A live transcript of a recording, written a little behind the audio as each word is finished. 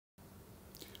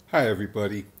Hi,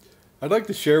 everybody. I'd like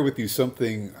to share with you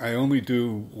something I only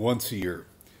do once a year,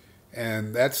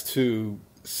 and that's to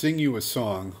sing you a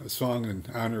song in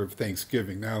honor of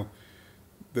Thanksgiving. Now,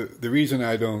 the reason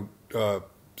I don't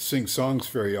sing songs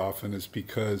very often is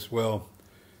because, well,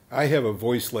 I have a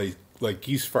voice like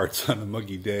geese farts on a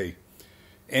muggy day,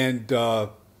 and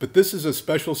but this is a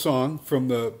special song from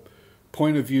the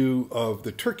point of view of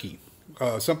the turkey,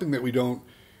 something that we don't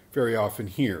very often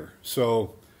hear.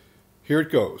 So here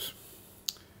it goes.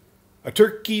 A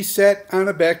turkey sat on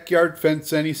a backyard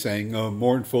fence and he sang a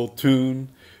mournful tune.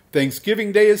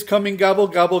 Thanksgiving Day is coming, gobble,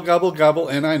 gobble, gobble, gobble,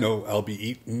 and I know I'll be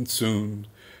eating soon.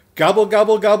 Gobble,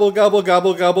 gobble, gobble, gobble,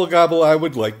 gobble, gobble, gobble, I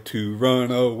would like to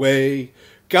run away.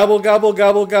 Gobble, gobble,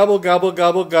 gobble, gobble, gobble,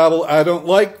 gobble, gobble, I don't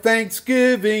like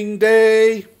Thanksgiving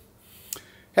Day.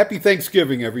 Happy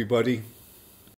Thanksgiving, everybody.